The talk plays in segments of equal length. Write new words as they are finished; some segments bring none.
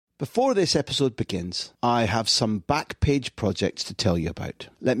Before this episode begins, I have some back page projects to tell you about.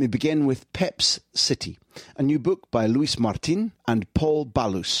 Let me begin with Pep's City, a new book by Luis Martin and Paul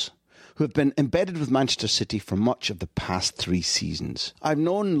Balus, who have been embedded with Manchester City for much of the past 3 seasons. I've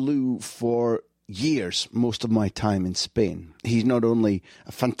known Lou for years, most of my time in Spain. He's not only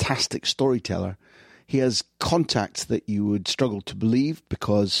a fantastic storyteller, he has contacts that you would struggle to believe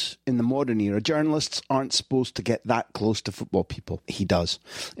because in the modern era, journalists aren't supposed to get that close to football people. He does.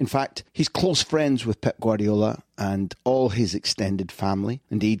 In fact, he's close friends with Pep Guardiola and all his extended family.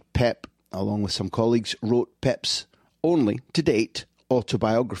 Indeed, Pep, along with some colleagues, wrote Pep's only, to date,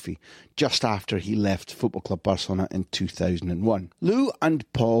 autobiography just after he left Football Club Barcelona in 2001. Lou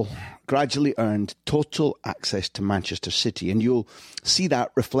and Paul gradually earned total access to Manchester City, and you'll see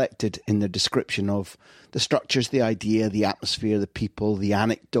that reflected in their description of the structures, the idea, the atmosphere, the people, the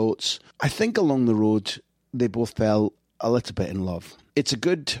anecdotes. I think along the road they both fell a little bit in love. It's a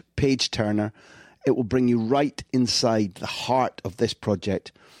good page turner. It will bring you right inside the heart of this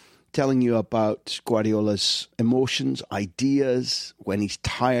project, telling you about Guardiola's emotions, ideas, when he's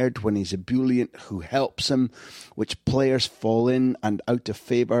tired, when he's ebullient, who helps him, which players fall in and out of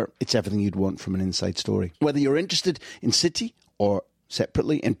favour. It's everything you'd want from an inside story. Whether you're interested in City or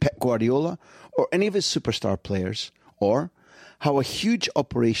separately in Pep Guardiola or any of his superstar players, or how a huge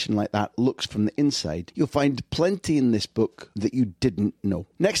operation like that looks from the inside, you'll find plenty in this book that you didn't know.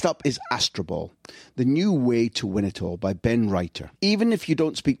 Next up is Astroball, The New Way to Win It All by Ben Reiter. Even if you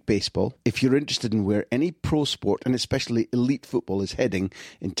don't speak baseball, if you're interested in where any pro sport and especially elite football is heading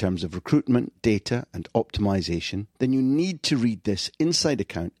in terms of recruitment, data and optimization, then you need to read this inside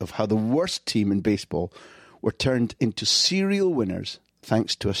account of how the worst team in baseball were turned into serial winners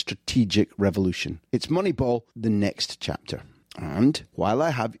thanks to a strategic revolution. It's Moneyball, the next chapter. And while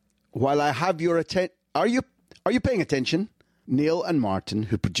I have your attention, are you paying attention? Neil and Martin,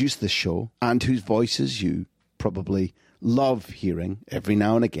 who produce this show and whose voices you probably love hearing every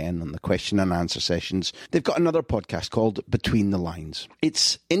now and again on the question and answer sessions, they've got another podcast called Between the Lines.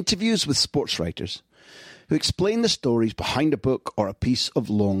 It's interviews with sports writers who explain the stories behind a book or a piece of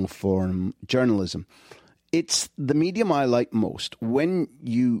long-form journalism. It's the medium I like most, when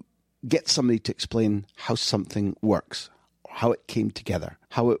you get somebody to explain how something works, how it came together,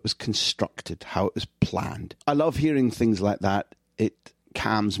 how it was constructed, how it was planned. I love hearing things like that. It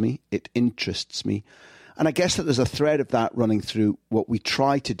calms me, it interests me. And I guess that there's a thread of that running through what we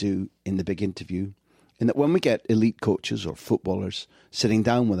try to do in the big interview, in that when we get elite coaches or footballers sitting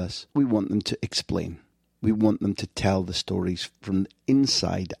down with us, we want them to explain. We want them to tell the stories from the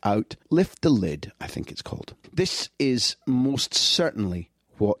inside out. Lift the lid, I think it's called. This is most certainly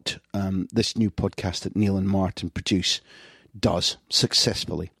what this new podcast that Neil and Martin produce does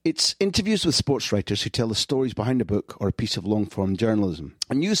successfully. It's interviews with sports writers who tell the stories behind a book or a piece of long-form journalism.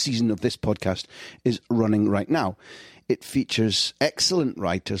 A new season of this podcast is running right now. It features excellent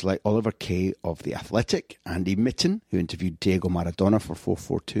writers like Oliver Kay of The Athletic, Andy Mitten, who interviewed Diego Maradona for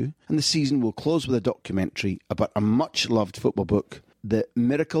 442, and the season will close with a documentary about a much-loved football book, The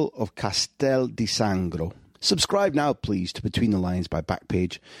Miracle of Castel di Sangro. Subscribe now, please, to Between the Lines by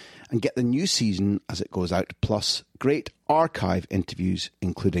Backpage and get the new season as it goes out, plus great archive interviews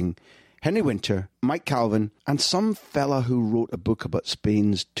including Henry Winter, Mike Calvin, and some fella who wrote a book about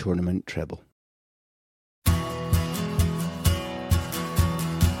Spain's tournament treble.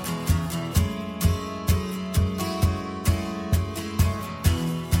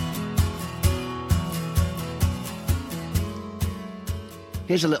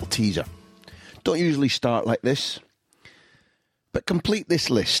 Here's a little teaser. Don't usually start like this, but complete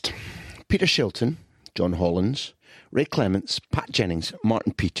this list. Peter Shilton, John Hollins, Ray Clements, Pat Jennings,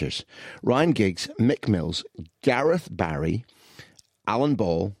 Martin Peters, Ryan Giggs, Mick Mills, Gareth Barry, Alan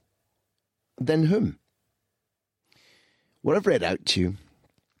Ball, then whom? What I've read out to you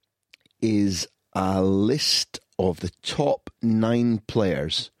is a list of the top 9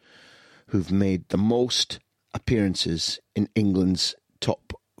 players who've made the most appearances in England's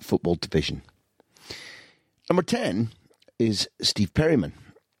top football division. Number 10 is Steve Perryman,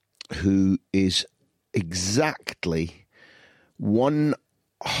 who is exactly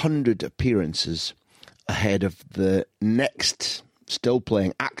 100 appearances ahead of the next still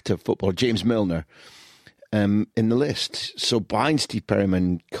playing active footballer, James Milner, in the list. So behind Steve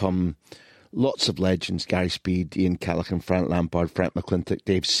Perryman come lots of legends: Gary Speed, Ian Callaghan, Frank Lampard, Frank McClintock,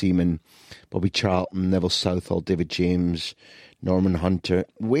 Dave Seaman, Bobby Charlton, Neville Southall, David James, Norman Hunter.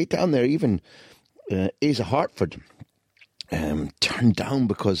 Way down there even Asa Hartford, turned down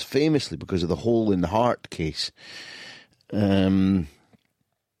famously because of the hole in the heart case.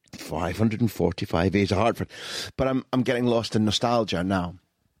 545 Asa Hartford. But I'm getting lost in nostalgia now.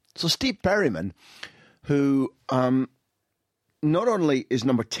 So Steve Perryman, who not only is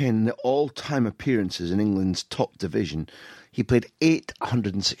number 10 in the all-time appearances in England's top division, he played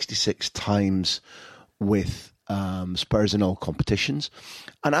 866 times with Spurs in all competitions.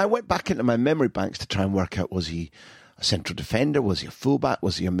 And I went back into my memory banks to try and work out, was he a central defender? Was he a fullback?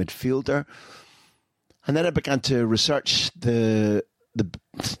 Was he a midfielder? And then I began to research the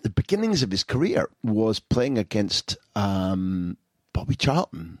beginnings of his career was playing against Bobby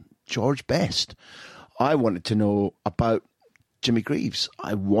Charlton, George Best. I wanted to know about Jimmy Greaves.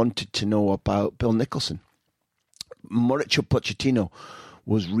 I wanted to know about Bill Nicholson. Mauricio Pochettino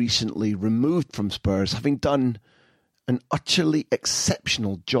was recently removed from Spurs, having done an utterly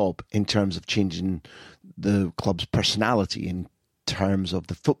exceptional job in terms of changing the club's personality, in terms of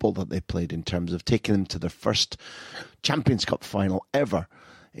the football that they played, in terms of taking them to their first Champions Cup final ever,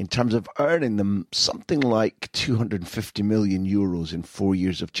 in terms of earning them something like 250 million euros in 4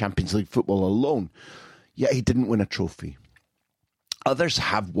 years of Champions League football alone. Yet he didn't win a trophy. Others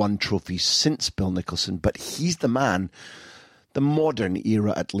have won trophies since Bill Nicholson, but he's the man, the modern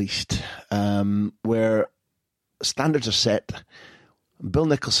era at least, where standards are set. Bill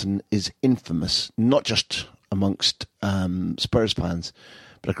Nicholson is infamous, not just amongst Spurs fans,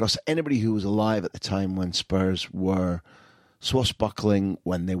 but across anybody who was alive at the time when Spurs were swashbuckling,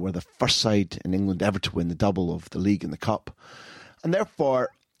 when they were the first side in England ever to win the double of the league and the cup. And therefore,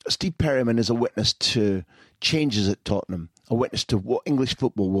 Steve Perryman is a witness to changes at Tottenham, a witness to what English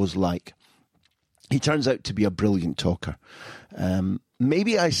football was like. He turns out to be a brilliant talker.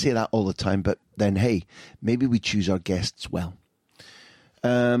 Maybe I say that all the time, but then, hey, maybe we choose our guests well.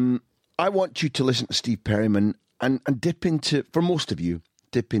 I want you to listen to Steve Perryman and dip into, for most of you,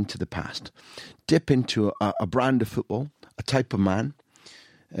 dip into the past. Dip into a brand of football, a type of man,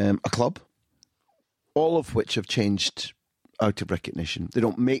 a club, all of which have changed out of recognition. They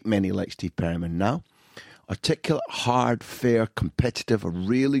don't make many like Steve Perryman now. Articulate, hard, fair, competitive, a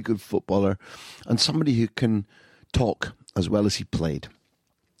really good footballer, and somebody who can talk as well as he played.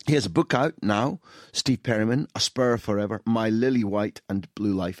 He has a book out now, Steve Perryman, A Spur Forever, My Lily White and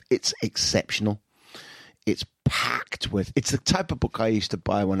Blue Life. It's exceptional. It's packed with, it's the type of book I used to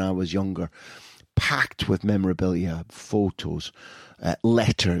buy when I was younger, packed with memorabilia, photos,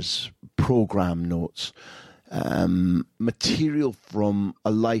 letters, program notes, material from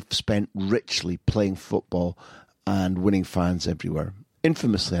a life spent richly playing football and winning fans everywhere.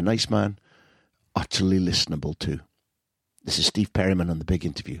 Infamously a nice man, utterly listenable too. This is Steve Perryman on The Big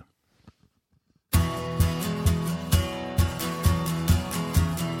Interview.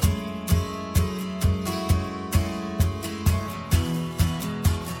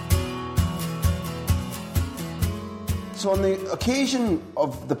 So on the occasion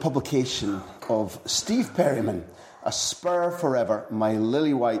of the publication of Steve Perryman, A Spur Forever, My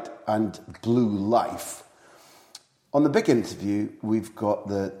Lily White and Blue Life, on The Big Interview, we've got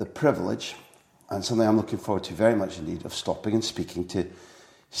the privilege, and something I'm looking forward to very much indeed, of stopping and speaking to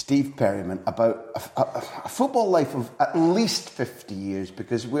Steve Perryman about a football life of at least 50 years,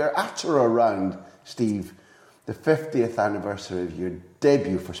 because we're at or around, Steve, the 50th anniversary of your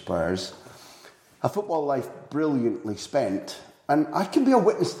debut for Spurs. A football life brilliantly spent, and I can be a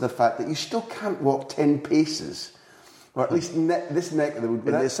witness to the fact that you still can't walk 10 paces, or at least this neck of the wood,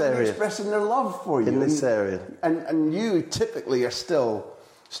 without expressing their love for you. In this area. And you typically are still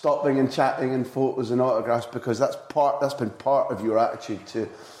stopping and chatting and photos and autographs, because that's been part of your attitude to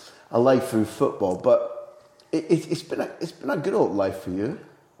a life in football. But it's been a good old life for you.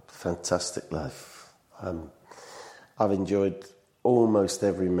 Fantastic life. I've enjoyed almost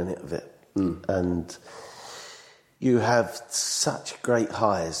every minute of it. And you have such great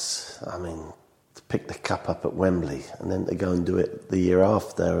highs. I mean, to pick the cup up at Wembley and then to go and do it the year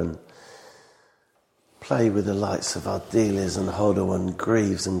after and play with the likes of Ardiles and Hoddle and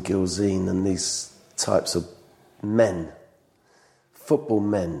Greaves and Gilzine and these types of men, football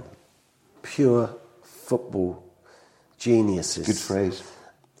men, pure football geniuses. Good phrase.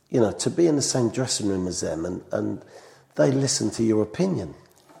 You know, to be in the same dressing room as them and they listen to your opinion,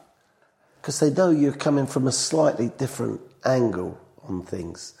 because they know you're coming from a slightly different angle on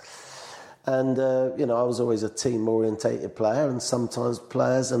things. And, you know, I was always a team-orientated player, and sometimes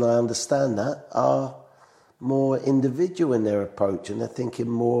players, and I understand that, are more individual in their approach, and they're thinking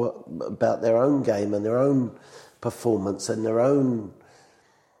more about their own game and their own performance and their own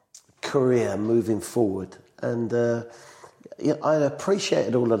career moving forward. And you know, I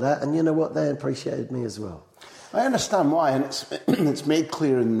appreciated all of that, and you know what? They appreciated me as well. I understand why, and it's made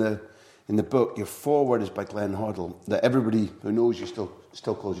clear in the book. Your foreword is by Glenn Hoddle, that everybody who knows you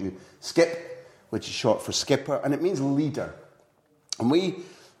still calls you Skip, which is short for skipper, and it means leader. And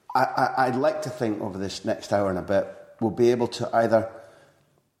I'd like to think over this next hour and a bit, we'll be able to either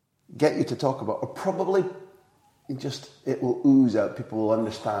get you to talk about, or probably it will ooze out, people will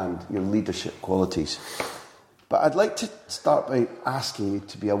understand your leadership qualities. But I'd like to start by asking you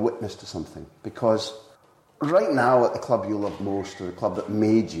to be a witness to something, because right now at the club you love most, or the club that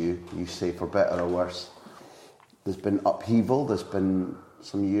made you, you say for better or worse, there's been upheaval, there's been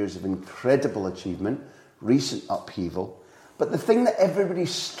some years of incredible achievement, recent upheaval, but the thing that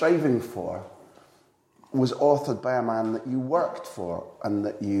everybody's striving for was authored by a man that you worked for and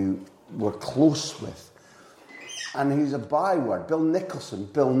that you were close with. And he's a byword. Bill Nicholson,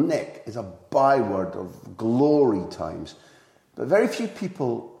 Bill Nick, is a byword of glory times. But very few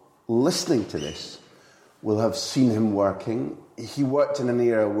people listening to this will have seen him working. He worked in an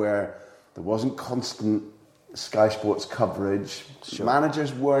era where there wasn't constant Sky Sports coverage. Sure.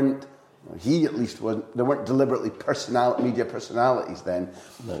 Managers weren't, he at least wasn't, there weren't deliberately media personalities then.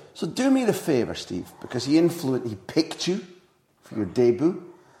 No. So do me the favour, Steve, because he picked you for your debut,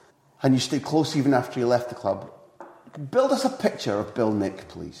 and you stayed close even after you left the club. Build us a picture of Bill Nick,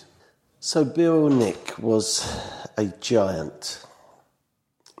 please. So Bill Nick was a giant,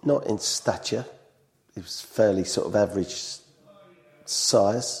 not in stature. He was fairly sort of average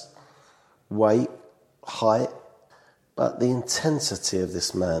size, weight, height. But the intensity of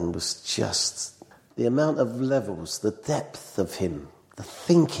this man was just the amount of levels, the depth of him, the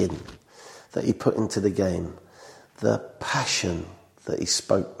thinking that he put into the game, the passion that he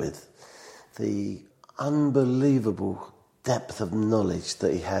spoke with, the unbelievable depth of knowledge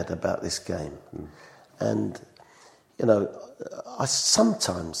that he had about this game. And, you know, I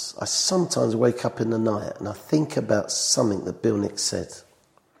sometimes wake up in the night and I think about something that Bill Nick said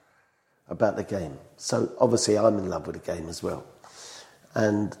about the game. So obviously I'm in love with the game as well.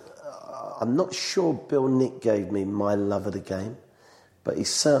 And I'm not sure Bill Nick gave me my love of the game, but he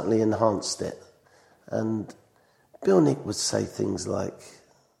certainly enhanced it. And Bill Nick would say things like,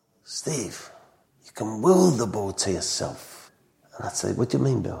 Steve, you can will the ball to yourself. And I'd say, what do you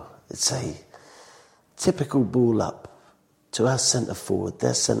mean, Bill? He'd say, typical ball up to our centre forward,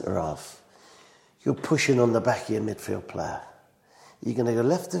 their centre half. You're pushing on the back of your midfield player. You're going to go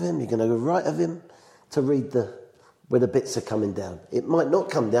left of him, you're going to go right of him to read where the bits are coming down. It might not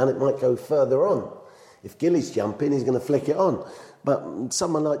come down, it might go further on. If Gilly's jumping, he's going to flick it on. But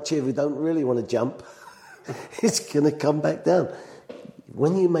someone like Chiv who don't really want to jump, is going to come back down.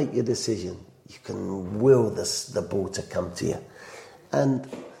 When you make your decision, you can will the ball to come to you. And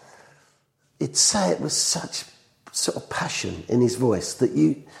he'd say it with such sort of passion in his voice that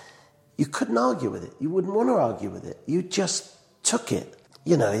you couldn't argue with it. You wouldn't want to argue with it. You just took it.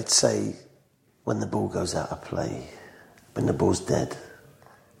 You know, he'd say, when the ball goes out of play, when the ball's dead,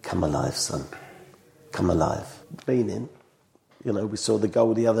 come alive, son. Come alive. Meaning, you know, we saw the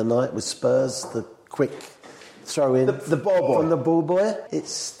goal the other night with Spurs, the quick throw in the ball boy. From the ball boy. It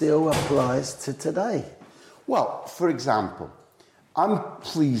still applies to today. Well, for example, I'm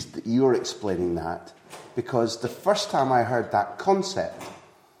pleased that you're explaining that, because the first time I heard that concept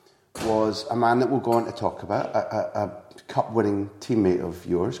was a man that we'll go on to talk about, a cup-winning teammate of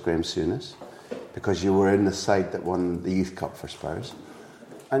yours, Graham Souness, because you were in the side that won the Youth Cup for Spurs.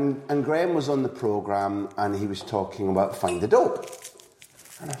 And Graham was on the programme and he was talking about Find the Dope.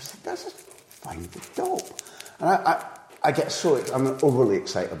 And I was like, that's Find the Dope. And I get I'm overly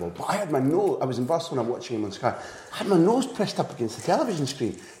excitable, but I had my nose, I was in Barcelona watching him on Sky, I had my nose pressed up against the television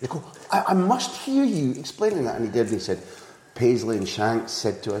screen. They go, I must hear you explaining that. And he did, and he said, Paisley and Shanks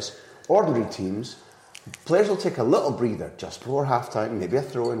said to us, ordinary teams, players will take a little breather just before half-time, maybe a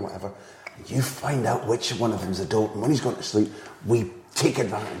throw-in, whatever, and you find out which one of them's a dope, and when he's gone to sleep, we take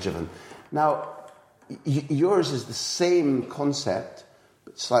advantage of him. Now, yours is the same concept,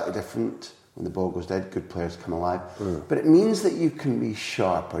 but slightly different. When the ball goes dead, good players come alive. But it means that you can be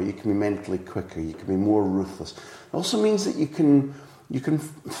sharper, you can be mentally quicker, you can be more ruthless. It also means that you can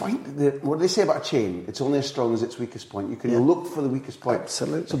find what do they say about a chain? It's only as strong as its weakest point. You can look for the weakest point.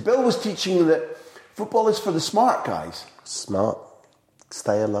 Absolutely. So Bill was teaching you that football is for the smart guys. Smart.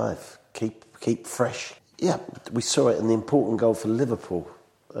 Stay alive. Keep fresh. Yeah, we saw it in the important goal for Liverpool.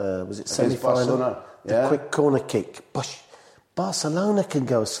 Was it semi-final? The quick corner kick. Push. Barcelona can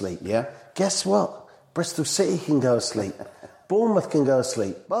go asleep. Yeah. Guess what? Bristol City can go asleep. Bournemouth can go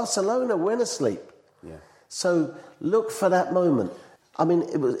asleep. Barcelona went asleep. Yeah. So look for that moment. I mean,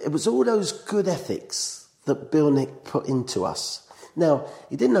 it was all those good ethics that Bill Nick put into us. Now,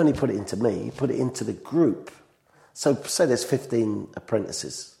 he didn't only put it into me, he put it into the group. So say there's 15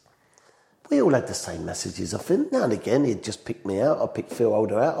 apprentices. We all had the same messages off him. Now and again, he'd just pick me out. I'd pick Phil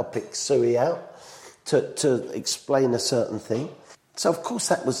Holder out. I'd pick Suey out to explain a certain thing. So, of course,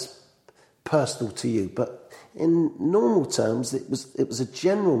 that was personal to you. But in normal terms, it was a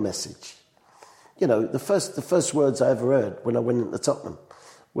general message. You know, the first words I ever heard when I went into Tottenham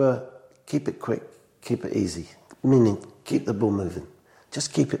were, keep it quick, keep it easy. Meaning, keep the ball moving.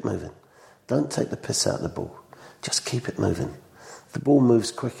 Just keep it moving. Don't take the piss out of the ball. Just keep it moving. The ball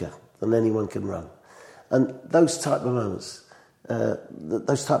moves quicker than anyone can run. And those type of moments,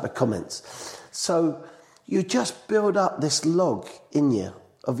 those type of comments. So you just build up this log in you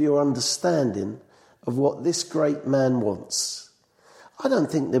of your understanding of what this great man wants. I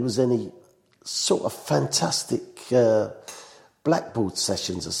don't think there was any sort of fantastic blackboard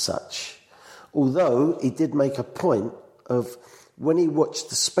sessions as such. Although he did make a point of when he watched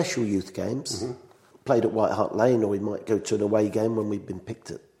the special youth games, played at White Hart Lane, or he might go to an away game when we'd been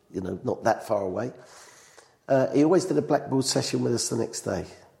picked at, not that far away. He always did a blackboard session with us the next day,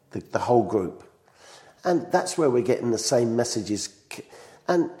 the whole group. And that's where we're getting the same messages.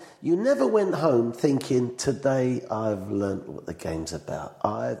 And you never went home thinking, today I've learnt what the game's about.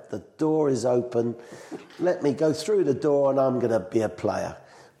 The door is open. Let me go through the door and I'm going to be a player.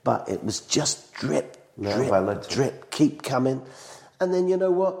 But it was just drip, drip, keep coming. And then you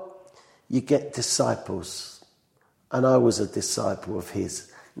know what? You get disciples. And I was a disciple of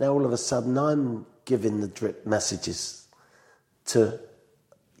his. Now all of a sudden I'm giving the drip messages to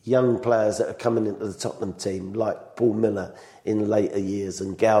young players that are coming into the Tottenham team, like Paul Miller in later years,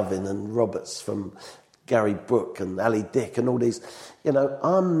 and Galvin and Roberts from Gary Brook and Ali Dick and all these.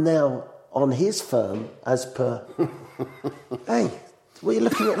 I'm now on his firm as per, hey, what are you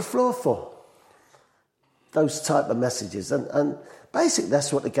looking at the floor for? Those type of messages. And basically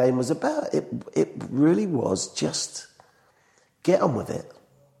that's what the game was about. It really was just get on with it.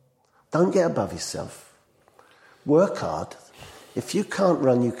 Don't get above yourself. Work hard. If you can't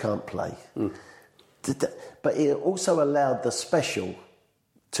run, you can't play. But it also allowed the special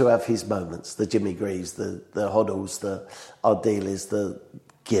to have his moments, the Jimmy Greaves, the Hoddles, the Ardelis, the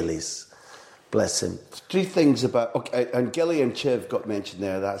Gillies. Bless him. Three things about... Okay, and Gilly and Chiv got mentioned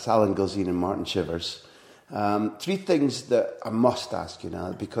there. That's Alan Gilzine and Martin Chivers. Three things that I must ask you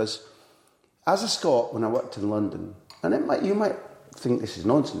now, because as a Scot, when I worked in London, and you might think this is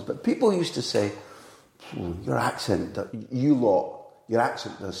nonsense, but people used to say, your accent, your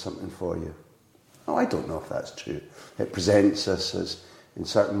accent does something for you. Oh, I don't know if that's true. It presents us as, in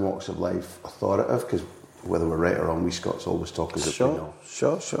certain walks of life, authoritative, because whether we're right or wrong, we Scots always talk as if we know.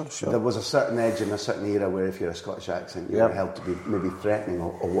 Sure. There was a certain edge in a certain era where if you're a Scottish accent, you were held to be maybe threatening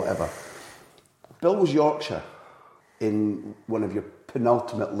or whatever. Bill was Yorkshire in one of your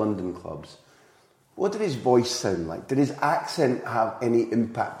penultimate London clubs. What did his voice sound like? Did his accent have any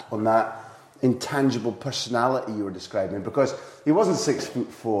impact on that intangible personality you were describing? Because he wasn't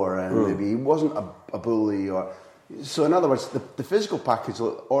 6'4", and maybe he wasn't a bully, or so. In other words, the physical package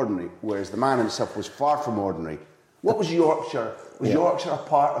looked ordinary, whereas the man himself was far from ordinary. What was Yorkshire? Was Yorkshire a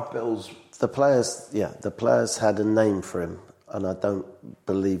part of Bill's? The players had a name for him, and I don't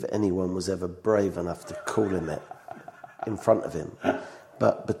believe anyone was ever brave enough to call him it in front of him.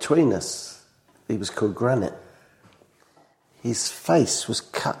 But between us, he was called Granite. His face was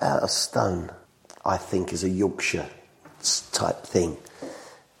cut out of stone, I think, is a Yorkshire type thing.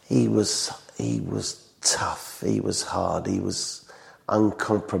 He was tough, he was hard, he was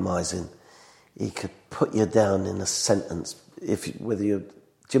uncompromising. He could put you down in a sentence. Whether you're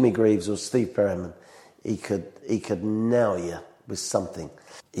Jimmy Greaves or Steve Perryman, he could nail you with something.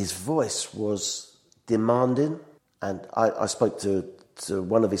 His voice was demanding, and I spoke to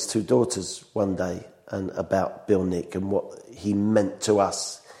one of his two daughters one day and about Bill Nick and what he meant to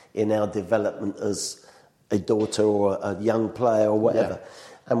us in our development as a daughter or a young player or whatever. Yeah.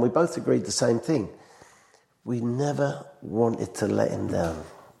 And we both agreed the same thing. We never wanted to let him down.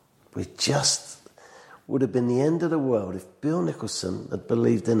 We just would have been the end of the world if Bill Nicholson had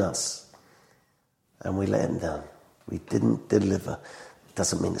believed in us and we let him down. We didn't deliver.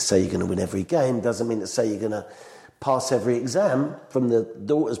 Doesn't mean to say you're going to win every game. Doesn't mean to say you're going to pass every exam from the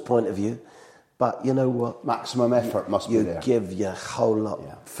daughter's point of view. But you know what? Maximum effort must be there. You give your whole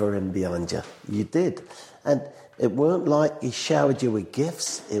lot for him behind you. You did. And it weren't like he showered you with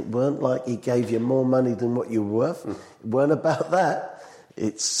gifts. It weren't like he gave you more money than what you were worth. It weren't about that.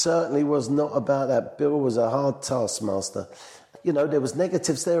 It certainly was not about that. Bill was a hard taskmaster. There was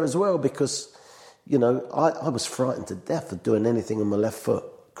negatives there as well because, I was frightened to death of doing anything on my left foot,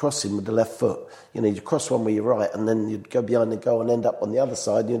 crossing with the left foot. You'd cross one with your right and then you'd go behind the goal and end up on the other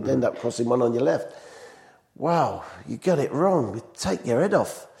side. You'd end up crossing one on your left. Wow, you got it wrong. We'd take your head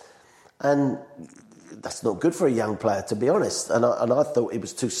off. And that's not good for a young player, to be honest. And I thought he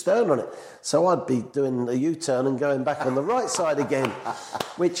was too stern on it. So I'd be doing a U-turn and going back on the right side again,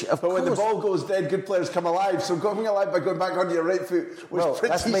 which, of course... But when the ball goes dead, good players come alive. So going alive by going back onto your right foot was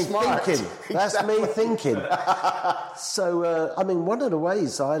pretty smart. That's me thinking. So, one of the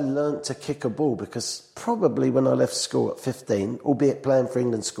ways I learnt to kick a ball, because probably when I left school at 15, albeit playing for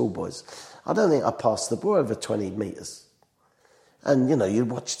England schoolboys, I don't think I passed the ball over 20 metres. And, you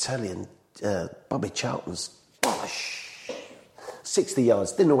watch telly and Bobby Charlton's, bosh, 60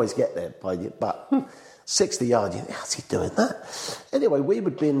 yards. Didn't always get there, but 60 yards, how's he doing that? Anyway, we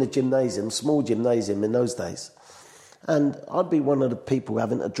would be in the gymnasium, small gymnasium in those days, and I'd be one of the people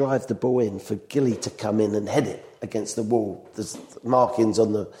having to drive the ball in for Gilly to come in and head it against the wall. There's markings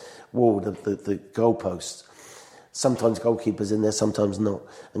on the wall, the goalposts. Sometimes goalkeepers in there, sometimes not.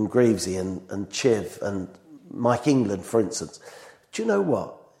 And Greavesy and Chiv and Mike England, for instance. Do you know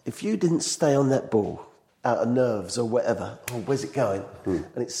what? If you didn't stay on that ball out of nerves or whatever, where's it going?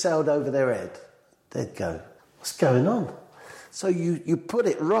 And it sailed over their head, they'd go, what's going on? So you put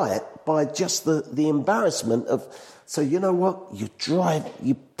it right by just the embarrassment of... So you know what?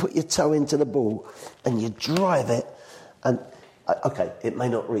 You put your toe into the ball and you drive it and... Okay, it may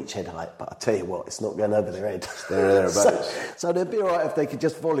not reach head height, but I tell you what, it's not going over their head. So they'd be all right if they could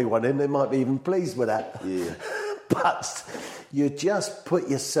just volley one in. They might be even pleased with that. Yeah. But you just put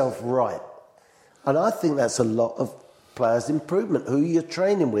yourself right. And I think that's a lot of players' improvement, who you're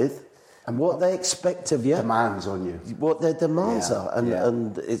training with and what they expect of you. Demands on you. What their demands are.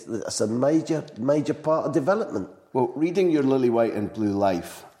 And it's a major part of development. Well, reading your Lily White and Blue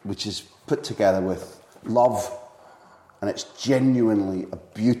Life, which is put together with love, and it's genuinely a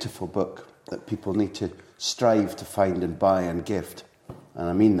beautiful book that people need to strive to find and buy and gift. And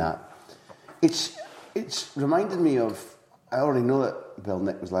I mean that. It's reminded me of... I already know that Bill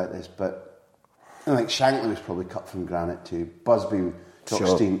Nick was like this, but I think Shankly was probably cut from granite too. Busby,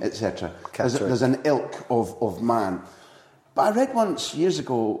 Jockstein, etc. There's an ilk of man. But I read once, years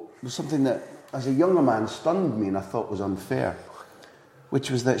ago, was something that, as a younger man, stunned me and I thought was unfair, which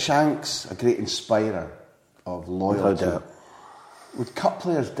was that Shanks, a great inspirer of loyalty, would cut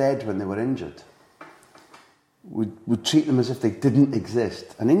players dead when they were injured, would treat them as if they didn't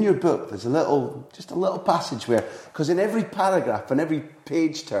exist. And in your book there's just a little passage where, because in every paragraph and every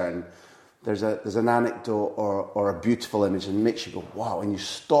page turn there's an anecdote or a beautiful image and makes you go wow, and you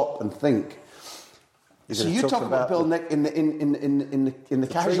stop and think. So you talk about Bill Nick in the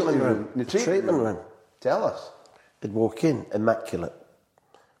casualty room, in the treatment room. Tell us. He'd walk in immaculate,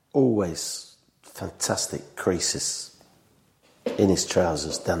 always fantastic creases in his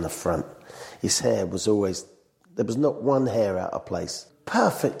trousers down the front. His hair was always, there was not one hair out of place.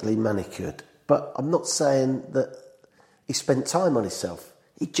 Perfectly manicured. But I'm not saying that he spent time on himself.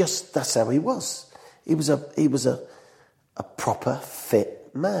 That's how he was. He was a proper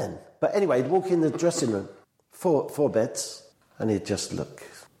fit man. But anyway, he'd walk in the dressing room, four beds, and he'd just look.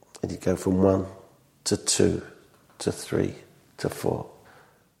 And he'd go from 1 to 2 to 3 to 4.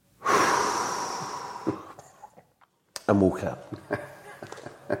 And walk out.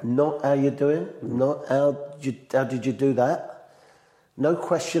 Not how you're doing, not how did you do that. No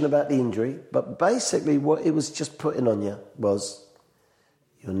question about the injury, but basically what it was just putting on you was,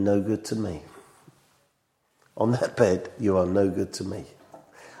 you're no good to me. On that bed, you are no good to me.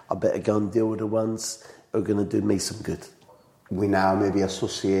 I better go and deal with the ones who are going to do me some good. We now maybe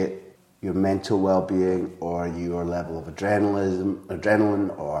associate your mental well-being or your level of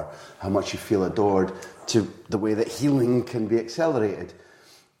adrenaline or how much you feel adored to the way that healing can be accelerated.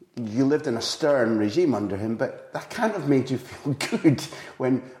 You lived in a stern regime under him, but that kind of made you feel good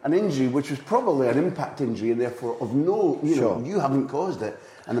when an injury, which was probably an impact injury and therefore of no, you haven't caused it,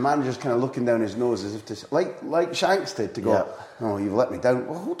 and the manager's kind of looking down his nose as if to, like Shanks did, to go, oh, you've let me down.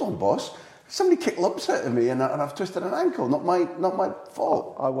 Well, hold on, boss. Somebody kicked lumps out of me and I've twisted an ankle. Not my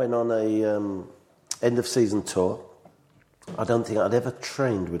fault. I went on a end of season tour. I don't think I'd ever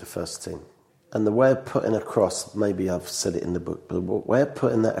trained with the first team. And the way of putting across, maybe I've said it in the book, but the way of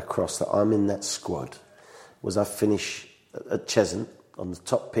putting that across that I'm in that squad was I finished at Cheshunt on the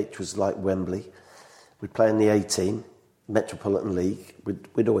top pitch, was like Wembley. We'd play in the 18, Metropolitan League.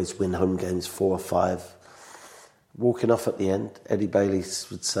 We'd always win home games 4 or 5. Walking off at the end, Eddie Bailey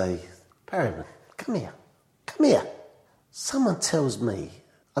would say, Perryman, come here. Someone tells me,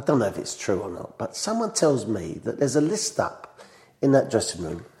 I don't know if it's true or not, but someone tells me that there's a list up in that dressing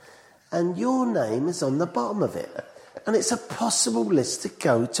room and your name is on the bottom of it. And it's a possible list to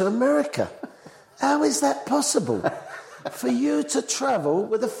go to America. How is that possible? For you to travel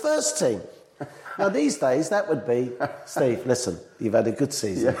with the first team? Now, these days, that would be, Steve, listen, you've had a good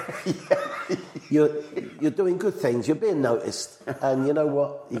season. You're doing good things. You're being noticed. And you know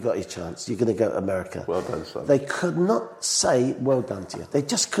what? You got your chance. You're going to go to America. Well done, son. They could not say well done to you. They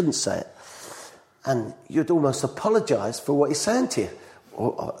just couldn't say it. And you'd almost apologise for what he's saying to you.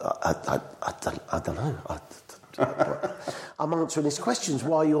 Well, I don't know. I'm answering his questions.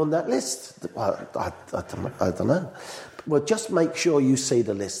 Why are you on that list? I don't know. Well, just make sure you see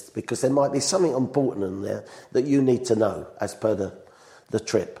the list, because there might be something important in there that you need to know as per the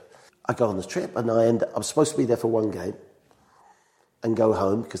trip. I go on the trip and I'm supposed to be there for one game and go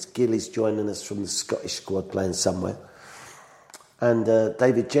home because Gilly's joining us from the Scottish squad playing somewhere. And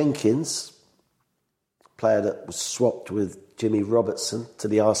David Jenkins, player that was swapped with Jimmy Robertson to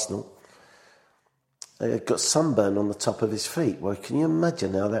the Arsenal, got sunburn on the top of his feet. Well, can you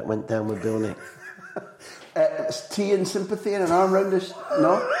imagine how that went down with Bill Nick? It's tea and sympathy and an arm round us.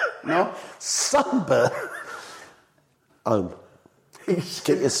 No? Sunburn? Home.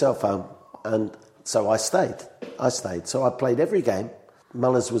 Get yourself home. And so I stayed. So I played every game.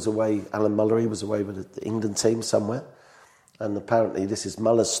 Mullers was away, Alan Mullery was away with the England team somewhere. And apparently this is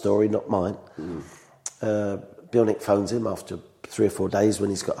Muller's story, not mine. Bill Nick phones him after 3 or 4 days when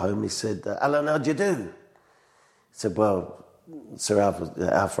he's got home. He said, Alan, how'd you do? He said, well, Sir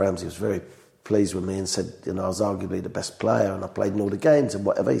Alf Ramsey was very pleased with me and said, I was arguably the best player and I played in all the games and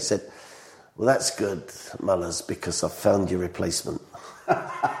whatever. He said, well, that's good, Mullers, because I found your replacement.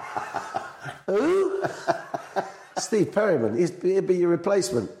 Who? Steve Perryman. He'd be your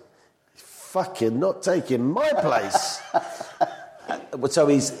replacement. Fucking not taking my place. So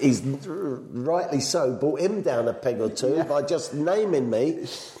he's rightly so brought him down a peg or two by just naming me.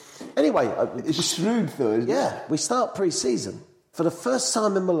 Anyway, it's shrewd though, isn't it? Yeah, we start pre-season. For the first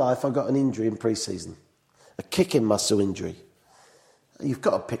time in my life, I got an injury in pre-season, a kicking muscle injury. You've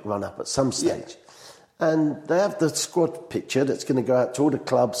got to pick one up at some stage. Yeah. And they have the squad picture that's going to go out to all the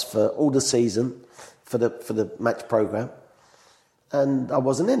clubs for all the season for the match programme. And I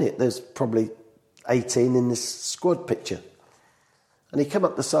wasn't in it. There's probably 18 in this squad picture. And he came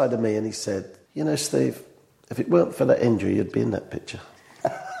up the side of me and he said, Steve, if it weren't for that injury, you'd be in that picture.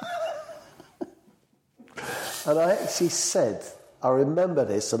 And I actually said, I remember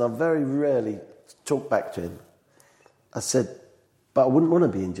this, and I very rarely talk back to him. I said, but I wouldn't want to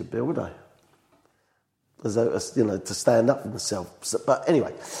be injured, Bill, would I? As though, to stand up for myself. But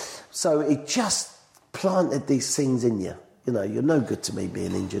anyway, so he just planted these things in you. You're no good to me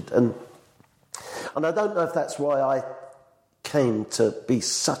being injured. And I don't know if that's why I came to be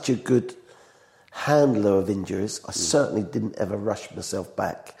such a good handler of injuries. I certainly didn't ever rush myself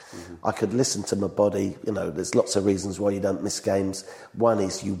back. I could listen to my body. There's lots of reasons why you don't miss games. One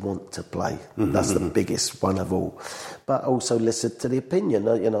is you want to play. That's the biggest one of all. But also listen to the opinion.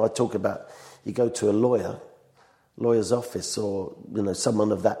 I talk about, you go to a lawyer's office or,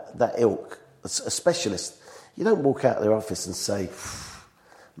 someone of that ilk, a specialist. You don't walk out of their office and say,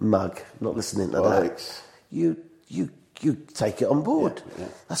 mug, not listening to that. You take it on board. Yeah.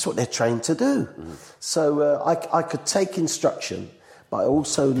 That's what they're trained to do. So I could take instruction, but I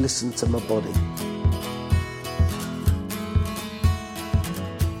also listened to my body.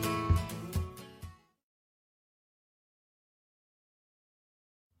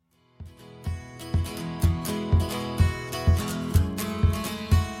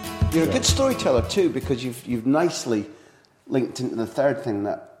 You're a good storyteller too, because you've nicely linked into the third thing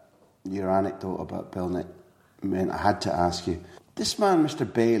that your anecdote about Bill Nick meant I had to ask you. This man, Mr.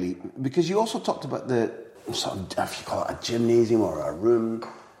 Bailey, because you also talked about the sort of, if you call it a gymnasium or a room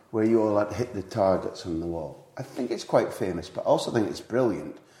where you all had to hit the targets on the wall. I think it's quite famous, but I also think it's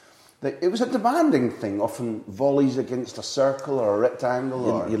brilliant. It was a demanding thing, often volleys against a circle or a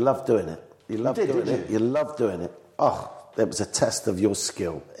rectangle. You love doing it. You love doing it. You love doing it. Oh, it was a test of your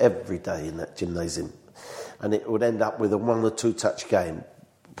skill every day in that gymnasium. And it would end up with a 1 or 2 touch game.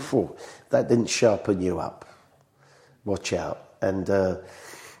 That didn't sharpen you up. Watch out. And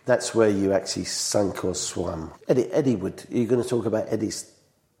that's where you actually sunk or swam. Eddie would... You're going to talk about Eddie's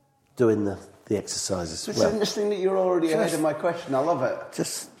doing the exercises. It's interesting that you're already ahead of my question. I love it.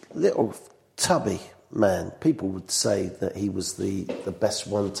 Just little tubby man. People would say that he was the best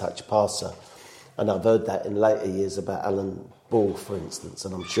one-touch passer. And I've heard that in later years about Alan Ball, for instance,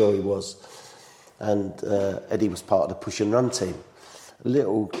 and I'm sure he was. And Eddie was part of the push and run team. A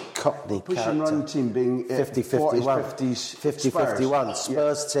little Cockney push character. And run team being 50-51. 50-51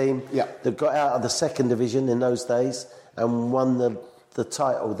 Spurs team that got out of the second division in those days and won the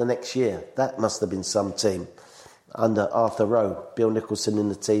title the next year. That must have been some team. Under Arthur Rowe, Bill Nicholson in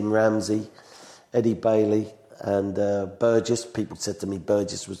the team, Ramsey, Eddie Bailey, And Burgess, people said to me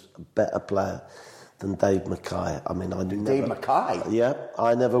Burgess was a better player than Dave Mackay. I mean, Dave Mackay? Yeah,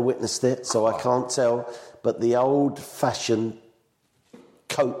 I never witnessed it, so I can't tell. But the old-fashioned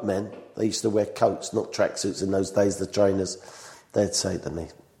coat men, they used to wear coats, not tracksuits in those days, the trainers, they'd say to me,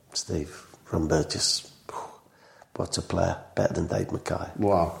 Steve, Ron Burgess, what a player, better than Dave Mackay.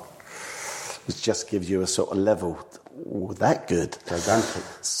 Wow. Which just gives you a sort of level, that good. Gigantic.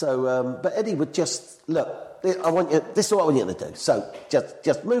 So, but Eddie would just, look, this is what I want you to do. So,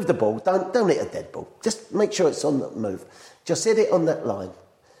 just move the ball, don't hit a dead ball. Just make sure it's on the move. Just hit it on that line.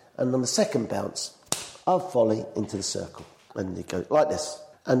 And on the second bounce, I'll volley into the circle. And you go like this.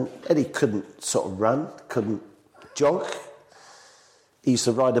 And Eddie couldn't sort of run, couldn't jog. He used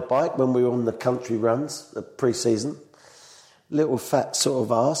to ride a bike when we were on the country runs, the pre-season. Little fat sort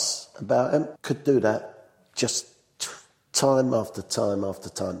of arse about him. Could do that just time after time after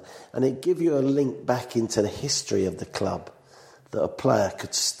time. And it give you a link back into the history of the club that a player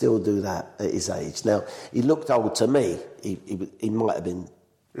could still do that at his age. Now, he looked old to me. He might have been...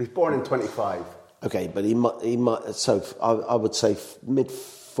 He was born in 25. Okay, but he might. So I would say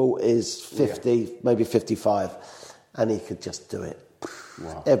mid-40s, 50, maybe 55. And he could just do it.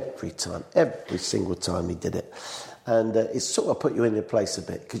 Wow. Every time. Every single time he did it. And it sort of put you in your place a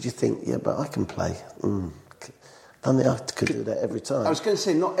bit, because you think, yeah, but I can play. Don't think I could do that every time. I was going to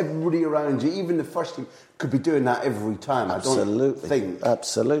say, not everybody around you, even the first team, could be doing that every time. Absolutely. I don't think.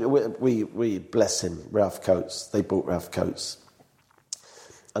 Absolutely. We bless him, Ralph Coates. They bought Ralph Coates.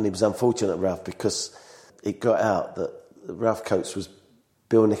 And he was unfortunate, Ralph, because it got out that Ralph Coates was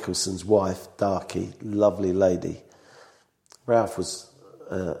Bill Nicholson's wife, Darky, lovely lady. Ralph was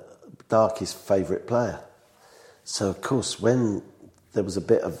Darky's favourite player. So, of course, when there was a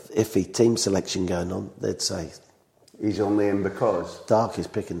bit of iffy team selection going on, they'd say... He's only in because... Darky's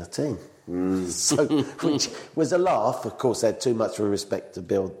picking the team. So, which was a laugh. Of course, they had too much respect to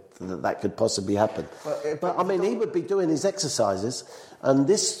Bill that could possibly happen. But I mean, he would be doing his exercises, and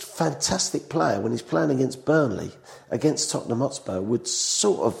this fantastic player, when he's playing against Burnley, against Tottenham Hotspur, would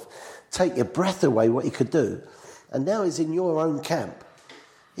sort of take your breath away what he could do. And now he's in your own camp.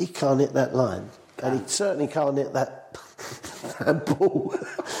 He can't hit that line. And he certainly can't hit that ball.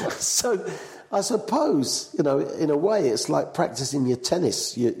 So I suppose, you know, in a way, it's like practicing your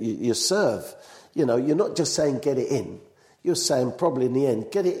tennis, your serve. You know, you're not just saying get it in. You're saying probably in the end,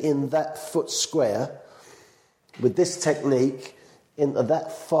 get it in that foot square with this technique into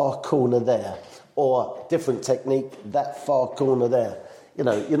that far corner there. Or different technique, that far corner there. You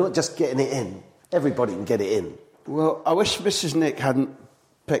know, you're not just getting it in. Everybody can get it in. Well, I wish Mrs. Nick hadn't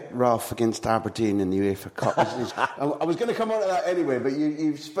picked Ralph against Aberdeen in the UEFA Cup. I was going to come on to that anyway, but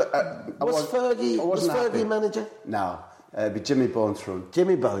you was Fergie manager? No, it'd be Jimmy Bonethrone.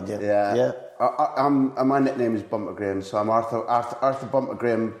 Jimmy Bone, yeah. My nickname is Bumper Graham, so I'm Arthur Bumper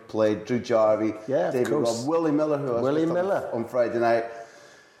Graham. Played Drew Jarvie, David Robb, Willie Miller, who I was with on Friday night.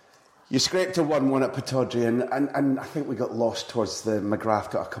 You scraped a 1-1 at Pittodrie, and I think we got lost towards the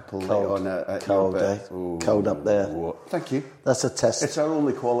McGrath. Got a couple late on at cold day. Ooh, cold up there. Ooh. Thank you. That's a test. It's our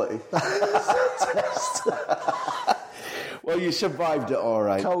only quality. Test. Well, you survived it all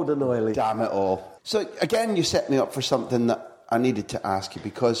right. Cold and oily. Damn it all. So again, you set me up for something that I needed to ask you,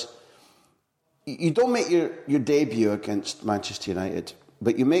 because you don't make your debut against Manchester United,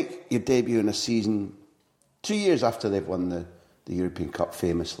 but you make your debut in a season 2 years after they've won the European Cup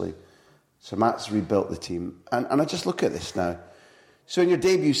famously. So Matt's rebuilt the team. And I just look at this now. So in your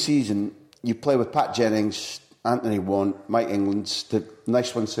debut season, you play with Pat Jennings, Anthony Wont, Mike Englands, the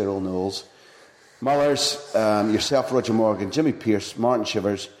nice one, Cyril Knowles, Mullers, yourself, Roger Morgan, Jimmy Pearce, Martin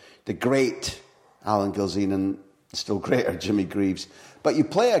Shivers, the great Alan Gilzine, and still greater Jimmy Greaves. But you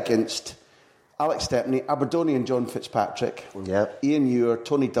play against Alex Stepney, Aberdonian John Fitzpatrick, Ian Ewer,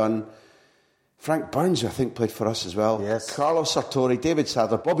 Tony Dunn, Frank Burns, who I think played for us as well. Yes. Carlos Sartori, David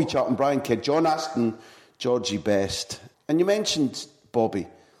Sadler, Bobby Charlton, Brian Kidd, John Aston, Georgie Best. And you mentioned Bobby.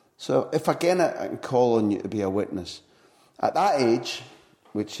 So if again I can call on you to be a witness. At that age,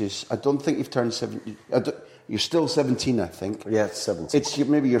 which is, I don't think you've turned 17. You're still 17, I think. Yeah, 17. It's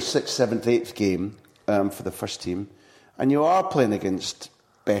maybe your 6th, 7th, 8th game for the first team. And you are playing against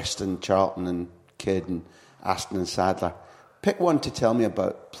Best and Charlton and Kidd and Aston and Sadler. Pick one to tell me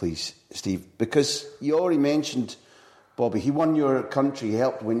about, please, Steve, because you already mentioned Bobby. He won your country, he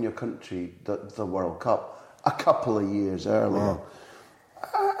helped win your country the World Cup a couple of years earlier. Wow.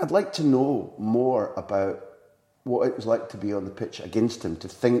 I'd like to know more about what it was like to be on the pitch against him, to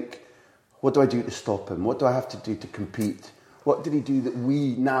think, what do I do to stop him? What do I have to do to compete? What did he do that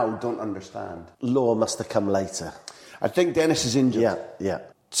we now don't understand? Law must have come later. I think Dennis is injured. Yeah.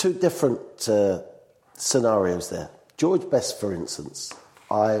 Two different scenarios there. George Best, for instance,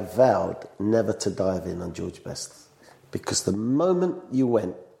 I vowed never to dive in on George Best because the moment you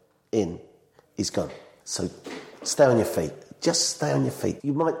went in, he's gone. So stay on your feet. Just stay on your feet.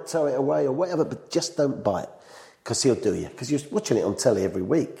 You might throw it away or whatever, but just don't bite because he'll do you. Because you're watching it on telly every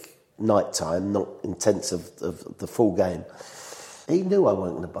week, night time, not intense of the full game. He knew I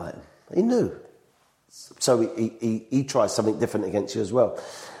wasn't going to bite him. He knew. So he tried something different against you as well.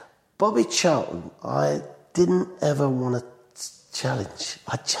 Bobby Charlton, I didn't ever want to challenge.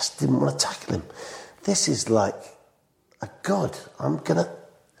 I just didn't want to tackle him. This is like a god. I'm gonna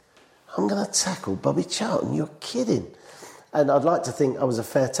tackle Bobby Charlton. You're kidding. And I'd like to think I was a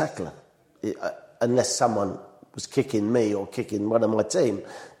fair tackler. Unless someone was kicking me or kicking one of my team,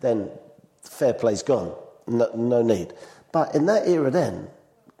 then fair play's gone. No need. But in that era then,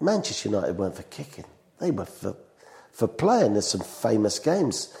 Manchester United weren't for kicking. They were for playing. There's some famous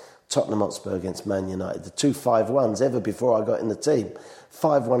games. Tottenham Hotspur against Man United. The 2 5-1s ever before I got in the team.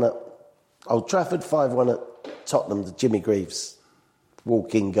 5-1 at Old Trafford, 5-1 at Tottenham, the Jimmy Greaves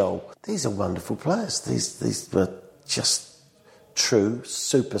walk-in goal. These are wonderful players. These were just true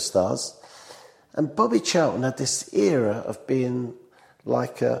superstars. And Bobby Charlton had this era of being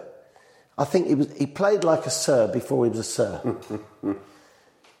like a... I think he played like a sir before he was a sir.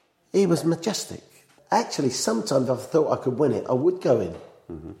 He was majestic. Actually, sometimes if I thought I could win it, I would go in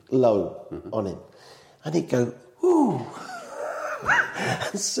low on him. And he'd go, ooh,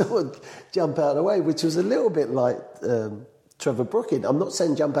 and sort of jump out of the way, which was a little bit like Trevor Brooking. I'm not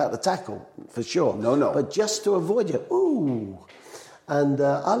saying jump out the tackle, for sure. No. But just to avoid you, ooh. And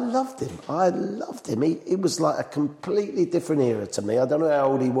I loved him. He was like a completely different era to me. I don't know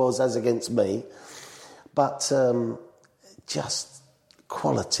how old he was as against me, but just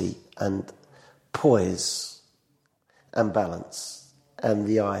quality and poise and balance and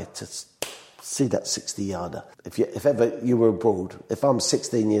the eye to see that 60-yarder. If ever you were abroad, if I'm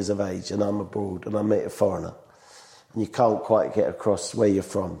 16 years of age and I'm abroad and I meet a foreigner and you can't quite get across where you're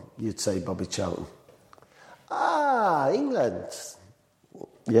from, you'd say Bobby Charlton. Ah, England.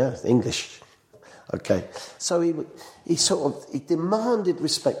 Yeah, English. Okay. So he demanded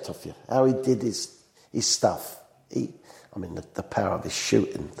respect of you, how he did his stuff. The power of his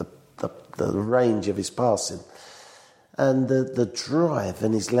shooting, the range of his passing, and the drive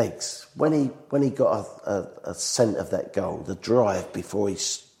in his legs. When he got a scent of that goal, the drive before he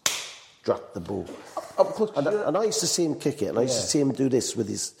struck the ball. And I used to see him kick it, and I used to see him do this with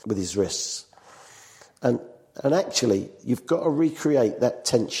his wrists. And actually, you've got to recreate that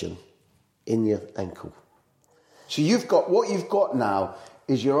tension in your ankle. So what you've got now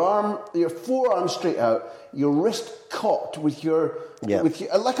is your forearm straight out, your wrist cocked with your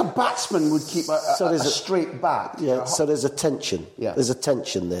like a batsman would keep a straight bat. Yeah. So there's a tension. Yeah. There's a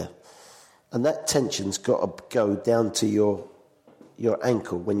tension there, and that tension's got to go down to your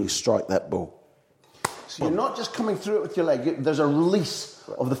ankle when you strike that ball. So you're not just coming through it with your leg. There's a release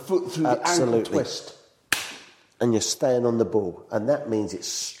of the foot through the ankle twist. And you're staying on the ball, and that means it's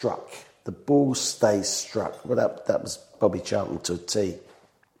struck. The ball stays struck. Well, that was Bobby Charlton to a T.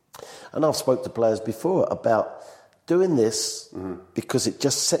 And I've spoke to players before about doing this because it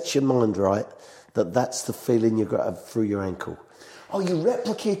just sets your mind right that that's the feeling you've got to have through your ankle. Oh, you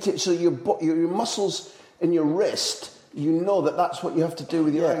replicate it so your muscles in your wrist, you know that's what you have to do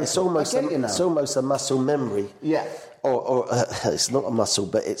with your ankle. It's almost a muscle memory. Yeah. Or it's not a muscle,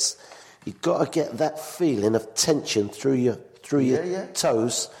 but it's... You've got to get that feeling of tension through your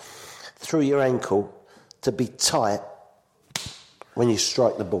toes, through your ankle, to be tight when you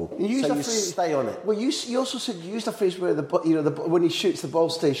strike the ball. You stay on it. Well, you also said you used a phrase where when he shoots, the ball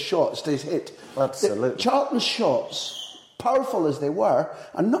stays hit. Absolutely. Charlton's shots, powerful as they were,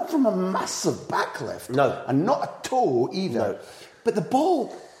 and not from a massive backlift. No. And not a toe either. No. But the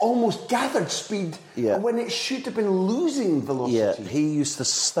ball almost gathered speed when it should have been losing velocity. Yeah, he used to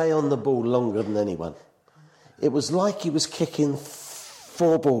stay on the ball longer than anyone. It was like he was kicking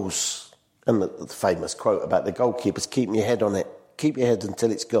 4 balls. And the famous quote about the goalkeepers, keep your head on it. Keep your head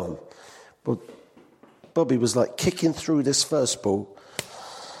until it's gone. But Bobby was like kicking through this first ball,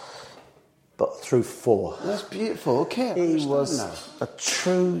 but through 4. That's beautiful. Okay, he was a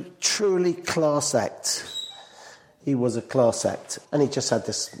truly class act. He was a class act, and he just had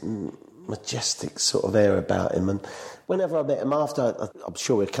this majestic sort of air about him. And whenever I met him after, I'm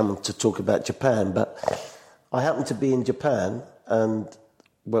sure we're coming to talk about Japan, but I happened to be in Japan and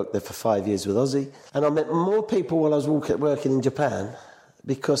worked there for 5 years with Ozzy, and I met more people while I was working in Japan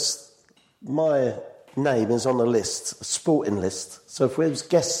because my name is on a list, a sporting list. So if there was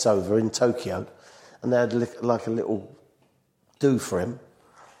guests over in Tokyo and they had like a little do for him,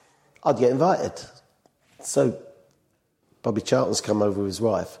 I'd get invited. So Bobby Charlton's come over with his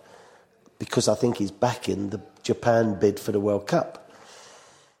wife because I think he's backing the Japan bid for the World Cup.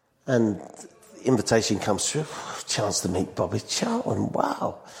 And the invitation comes through, chance to meet Bobby Charlton,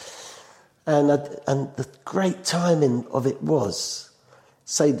 wow. And the great timing of it was,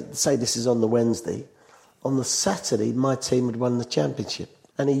 say this is on the Wednesday, on the Saturday my team had won the championship.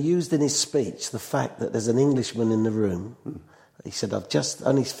 And he used in his speech the fact that there's an Englishman in the room. He said, I've just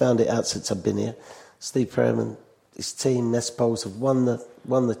only found it out since I've been here. Steve Perryman, his team, Nespols, have won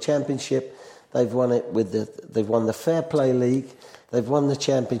the championship. They've won it they've won the Fair Play League. They've won the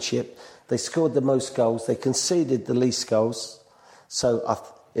championship. They scored the most goals. They conceded the least goals. So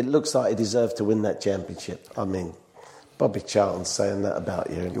it looks like he deserved to win that championship. I mean, Bobby Charlton's saying that about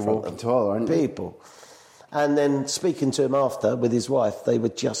you in front of tall, aren't you? People. And then speaking to him after with his wife, they were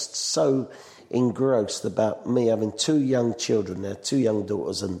just so engrossed about me having 2 young children there, 2 young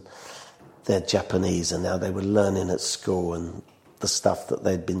daughters, and they're Japanese, and now they were learning at school and the stuff that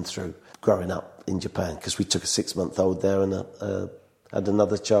they'd been through growing up in Japan, because we took a 6-month-old there and had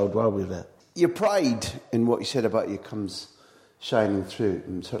another child while we were there. Your pride in what you said about you comes shining through.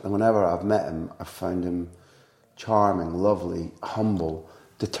 And certainly whenever I've met him, I've found him charming, lovely, humble,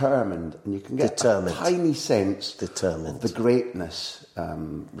 determined, and you can get a tiny sense of the greatness,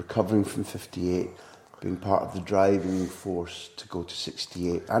 recovering from 58, being part of the driving force to go to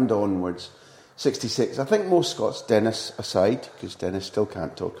 68 and onwards, 66. I think most Scots, Dennis aside, because Dennis still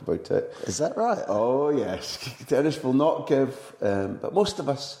can't talk about it. Is that right? Oh, yes. Dennis will not give, but most of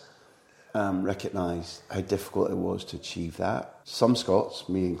us recognise how difficult it was to achieve that. Some Scots,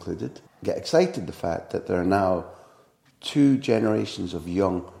 me included, get excited the fact that there are now 2 generations of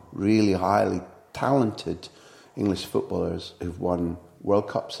young, really highly talented English footballers who've won World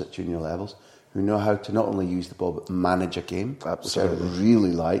Cups at junior levels, who know how to not only use the ball but manage a game, Absolutely. which I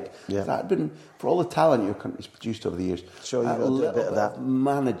really like. Yeah. That had been, for all the talent your country's produced over the years, sure, you've got to do a bit of that.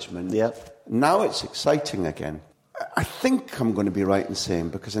 Management. Yeah. Now it's exciting again. I think I'm going to be right in saying,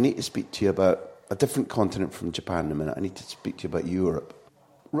 because I need to speak to you about a different continent from Japan in a minute, I need to speak to you about Europe.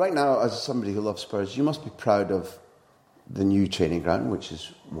 Right now, as somebody who loves Spurs, you must be proud of the new training ground, which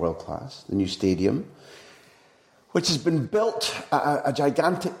is world class, the new stadium, which has been built at a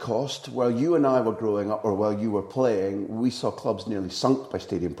gigantic cost. While you and I were growing up, or while you were playing, we saw clubs nearly sunk by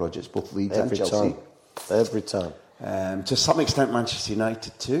stadium projects, both Leeds and Chelsea. Every time. To some extent, Manchester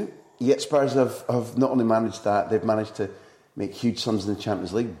United too. Yet Spurs have not only managed that, they've managed to make huge sums in the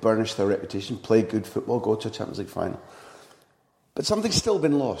Champions League, burnish their reputation, play good football, go to a Champions League final. But something's still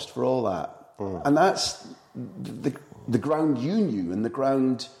been lost for all that. And that's the ground you knew and the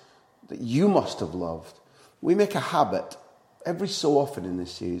ground that you must have loved. We make a habit every so often in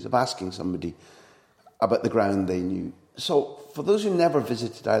this series of asking somebody about the ground they knew. So for those who never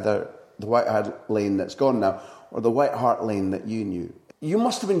visited either the White Hart Lane that's gone now or the White Hart Lane that you knew, you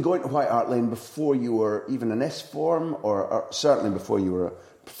must have been going to White Hart Lane before you were even an S form or certainly before you were a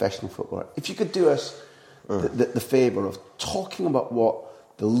professional footballer. If you could do us the favour of talking about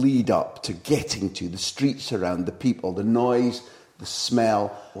what the lead up to getting to, the streets around, the people, the noise, the smell,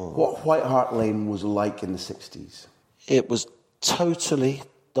 what White Hart Lane was like in the 60s. It was totally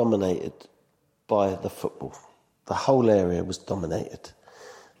dominated by the football. The whole area was dominated.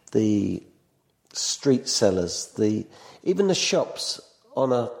 The street sellers, even the shops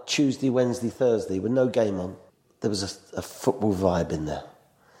on a Tuesday, Wednesday, Thursday with no game on, there was a football vibe in there.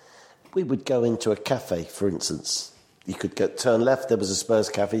 We would go into a cafe, for instance. You could turn left, there was a Spurs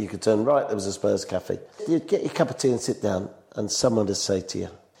cafe. You could turn right, there was a Spurs cafe. You'd get your cup of tea and sit down, and someone would say to you,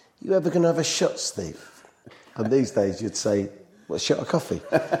 "You ever going to have a shot, Steve?" And these days you'd say, "What, a shot of coffee?"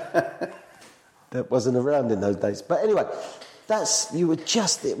 That wasn't around in those days. But anyway,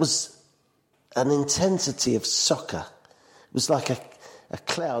 it was an intensity of soccer. It was like a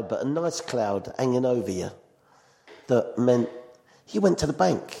cloud, but a nice cloud hanging over you that meant you went to the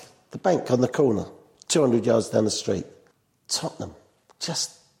bank on the corner, 200 yards down the street. Tottenham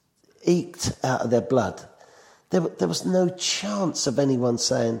just eked out of their blood. There was no chance of anyone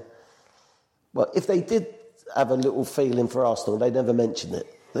saying, well, if they did have a little feeling for Arsenal, they never mentioned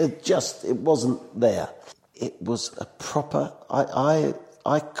it. It wasn't there. It was a proper,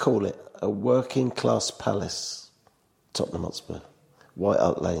 I call it a working class palace, Tottenham Hotspur, White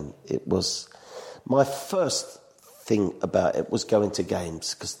Hart Lane. It was, my first thing about it was going to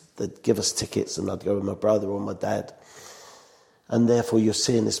games, because they'd give us tickets and I'd go with my brother or my dad. And therefore you're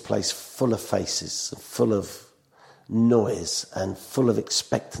seeing this place full of faces, full of noise and full of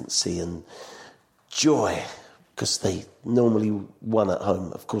expectancy and joy, because they normally won at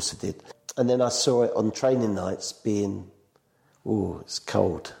home. Of course they did. And then I saw it on training nights being, it's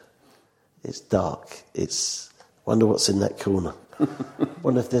cold. It's dark. Wonder what's in that corner.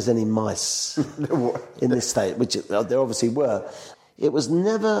 Wonder if there's any mice in this state, which there obviously were. It was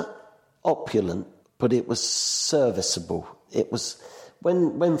never opulent, but it was serviceable. It was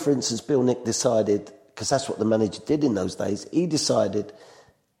when, for instance, Bill Nick decided, because that's what the manager did in those days, he decided,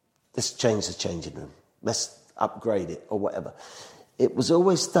 let's change the changing room. Let's upgrade it or whatever. It was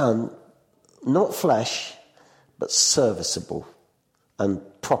always done, not flash, but serviceable and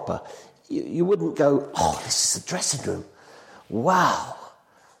proper. You wouldn't go, oh, this is a dressing room. Wow.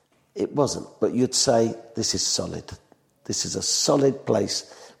 It wasn't. But you'd say, this is solid. This is a solid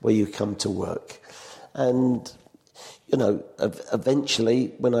place where you come to work. And, you know,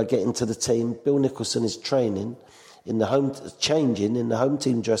 eventually, when I get into the team, Bill Nicholson is changing in the home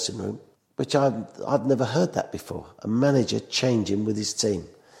team dressing room, which I've never heard that before. A manager changing with his team.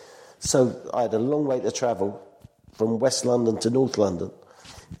 So I had a long way to travel from West London to North London,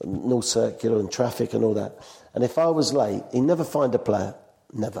 North Circular and traffic and all that. And if I was late, he'd never find a player,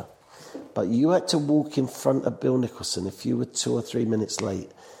 never. But you had to walk in front of Bill Nicholson if you were 2 or 3 minutes late,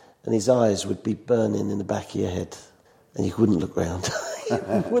 and his eyes would be burning in the back of your head, and you wouldn't look round.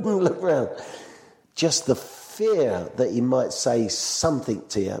 You wouldn't look round. Just the fear that he might say something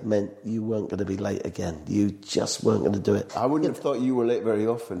to you meant you weren't going to be late again. You just weren't going to do it. I wouldn't have thought you were late very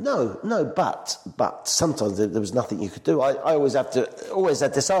often. No, but sometimes there was nothing you could do. I always had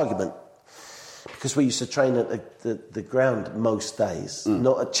this argument, because we used to train at the ground most days,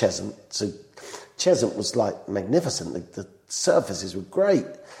 not at Cheshunt. So Cheshunt was like magnificent. The surfaces were great,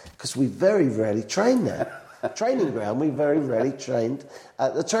 because we very rarely trained there. Training ground, we very rarely trained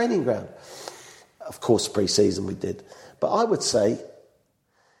at the training ground. Of course, pre-season we did. But I would say,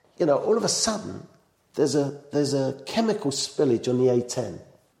 you know, all of a sudden, there's a chemical spillage on the A10.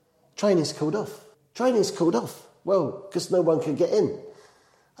 Training's called off. Well, because no one can get in.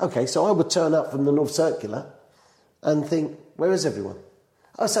 Okay, so I would turn up from the North Circular and think, where is everyone?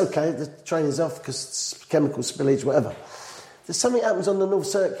 Oh, it's okay, the training's off because chemical spillage, whatever. If something happens on the North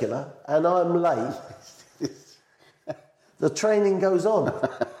Circular and I'm late, the training goes on.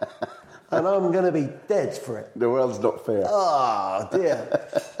 And I'm going to be dead for it. The world's not fair. Oh, dear.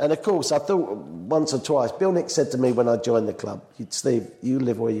 And, of course, I thought once or twice, Bill Nick said to me when I joined the club, Steve, you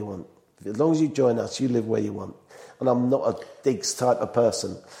live where you want. As long as you join us, you live where you want. And I'm not a digs type of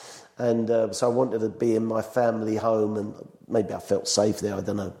person. And so I wanted to be in my family home, and maybe I felt safe there, I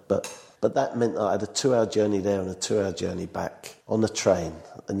don't know. But that meant that I had a 2-hour journey there and a 2-hour journey back on the train,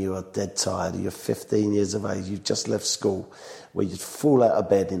 and you are dead tired. You're 15 years of age. You've just left school, where you'd fall out of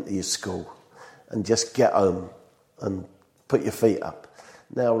bed into your school and just get home and put your feet up.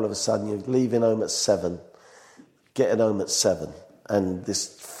 Now all of a sudden you're leaving home at 7, getting home at 7, and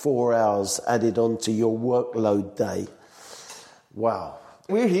this 4 hours added on to your workload day. Wow.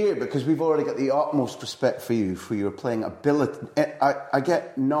 We're here because we've already got the utmost respect for you, for your playing ability. I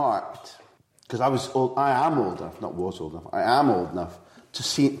get narked, because I am old enough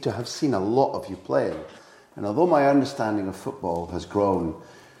to have seen a lot of you playing. And although my understanding of football has grown,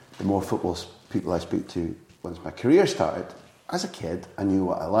 the more football people I speak to once my career started, as a kid, I knew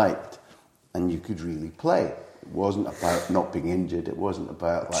what I liked, and you could really play. It wasn't about not being injured. It wasn't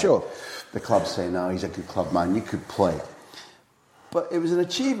about the club saying, "No, he's a good club man." You could play. But it was an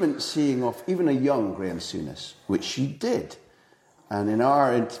achievement seeing off even a young Graham Souness, which you did. And in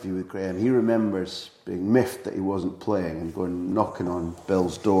our interview with Graham, he remembers being miffed that he wasn't playing and going knocking on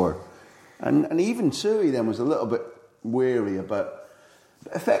Bill's door. And even Suey then was a little bit wary about,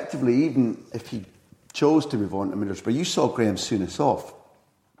 effectively, even if he chose to move on to Middlesbrough, you saw Graham Souness off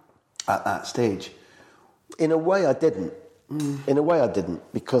at that stage. In a way I didn't.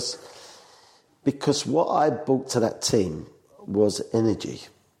 Because what I brought to that team was energy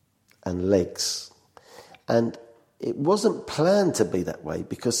and legs. And it wasn't planned to be that way,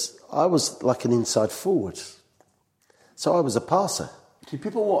 because I was like an inside forward. So I was a passer. See,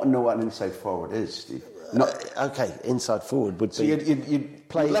 people want to know what an inside forward is, Steve. Okay, inside forward would be... So you'd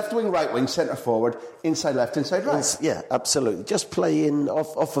play left wing, right wing, centre forward, inside left, inside right. Yeah, absolutely. Just play in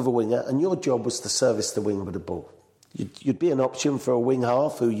off of a winger, and your job was to service the wing with the ball. You'd be an option for a wing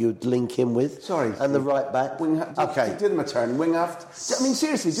half who you'd link in with. Sorry. And the right back. Okay. Do them a turn. Wing half. I mean,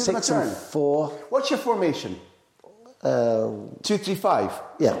 seriously, do them a turn. 6 and 4. What's your formation? 2-3-5.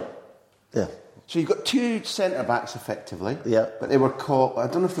 Yeah. So you've got 2 centre backs effectively. Yeah. But they were called, I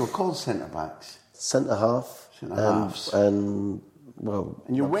don't know if they were called centre backs. Centre half. And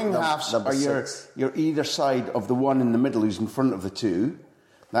your wing halves are your either side of the one in the middle who's in front of the 2.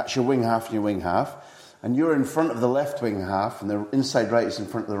 That's your wing half and your wing half. And you're in front of the left wing half, and the inside right is in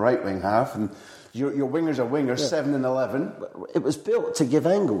front of the right wing half, and your wingers are wingers, 7 and 11. It was built to give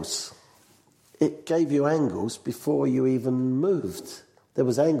angles. it gave you angles before you even moved. There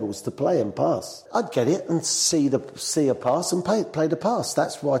was angles to play and pass. I'd get it and see a pass and play the pass.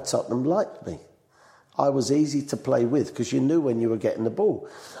 That's why Tottenham liked me. I was easy to play with because you knew when you were getting the ball.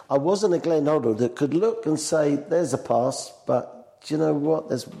 I wasn't a Glenn Hoddle that could look and say, there's a pass, but do you know what?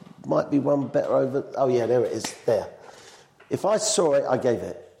 There might be one better over. Oh, yeah, there it is, there. If I saw it, I gave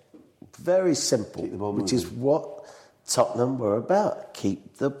it. Very simple, which is what Tottenham were about.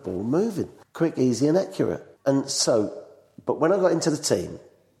 Keep the ball moving. Quick, easy and accurate. And so, but when I got into the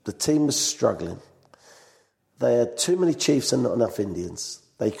team was struggling. They had too many Chiefs and not enough Indians.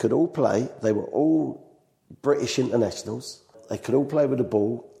 They could all play. They were all British internationals. They could all play with the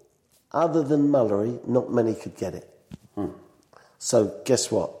ball. Other than Mullery, not many could get it. So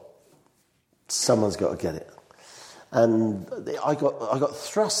guess what? Someone's got to get it. And I got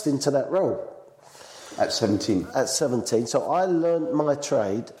thrust into that role. At 17? At 17. So I learned my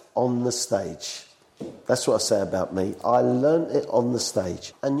trade on the stage. That's what I say about me. I learned it on the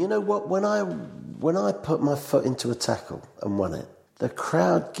stage. And you know what? When I put my foot into a tackle and won it, the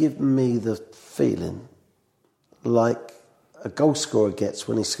crowd give me the feeling like a goal scorer gets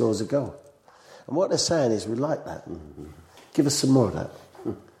when he scores a goal. And what they're saying is, we like that. Give us some more of that.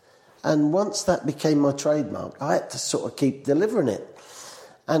 And once that became my trademark, I had to sort of keep delivering it.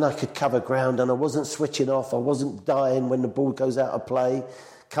 And I could cover ground and I wasn't switching off. I wasn't dying when the ball goes out of play.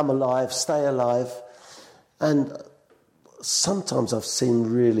 Come alive, stay alive. And sometimes I've seen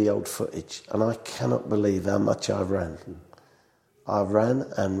really old footage and I cannot believe how much I ran. I ran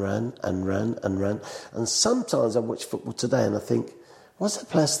and ran and ran and ran. And sometimes I watch football today and I think, why's that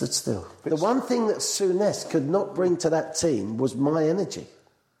player stood still? The one thing that Souness could not bring to that team was my energy.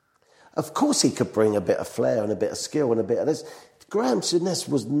 Of course he could bring a bit of flair and a bit of skill and a bit of this. Graham Souness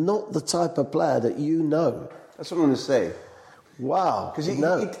was not the type of player that you know. That's what I'm going to say. Wow. Because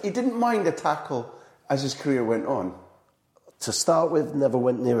he didn't mind a tackle as his career went on. To start with, never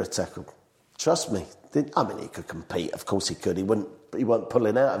went near a tackle. Trust me. I mean, he could compete. Of course he could. He wasn't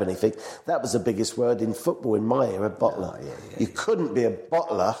pulling out of anything. That was the biggest word in football in my era, bottler. Oh, yeah. You couldn't be a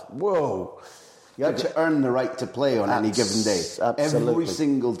bottler. Whoa. You had to earn the right to play on any given day. Absolutely. Every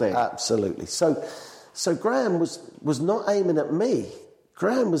single day. Absolutely. So Graham was not aiming at me.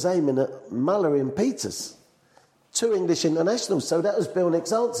 Graham was aiming at Mullery and Peters. 2 English internationals. So that was Bill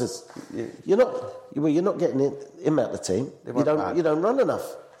Nick's answers. Yeah. You're not getting him out of the team. You don't run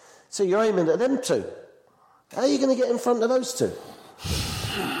enough. So you're aiming at them 2. How are you going to get in front of those 2?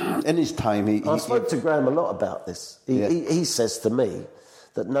 In his time, I spoke to Graham a lot about this. He says to me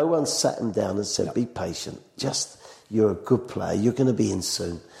that no one sat him down and said, be patient. You're a good player. You're going to be in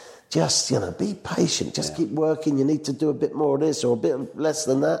soon. Just, be patient. Just keep working. You need to do a bit more of this or a bit less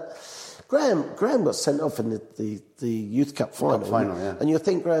than that. Graham got sent off in the Youth Cup final. And you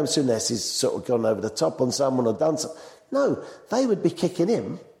think Graham Souness has sort of gone over the top on someone or done something. No, they would be kicking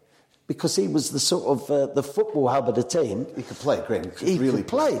him because he was the sort of the football hub of the team. He could play, Graham. He could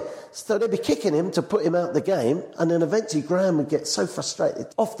play. So they'd be kicking him to put him out of the game, and then eventually Graham would get so frustrated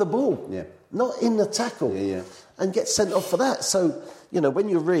off the ball, not in the tackle, and get sent off for that. So, when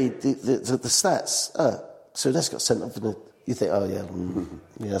you read the stats, Souness got sent off, and you think,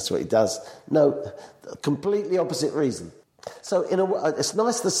 that's what he does. No, completely opposite reason. So, in a way, it's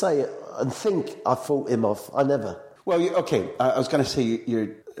nice to say it and think I fought him off. I never. Well, I was going to say you're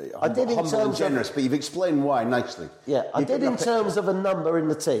humble and generous, but you've explained why nicely. Yeah, I did in terms of a number in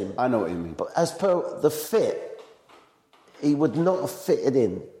the team. I know what you mean. But as per the fit, he would not have fitted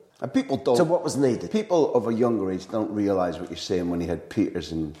in and people don't, to what was needed. People of a younger age don't realise what you're saying when he had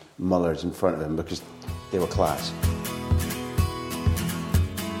Peters and Mullers in front of him because they were class.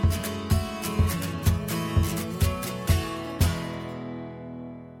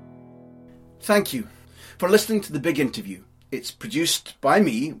 Thank you for listening to The Big Interview. It's produced by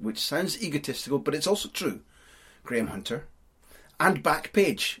me, which sounds egotistical, but it's also true, Graham Hunter, and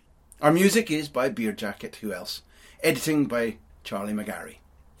Backpage. Our music is by Beer Jacket, who else? Editing by Charlie McGarry.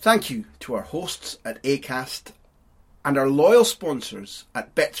 Thank you to our hosts at Acast and our loyal sponsors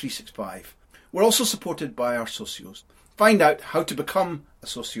at Bet365. We're also supported by our socios. Find out how to become a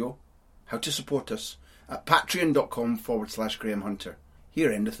socio, how to support us, at patreon.com/Graham Hunter.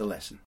 Here endeth the lesson.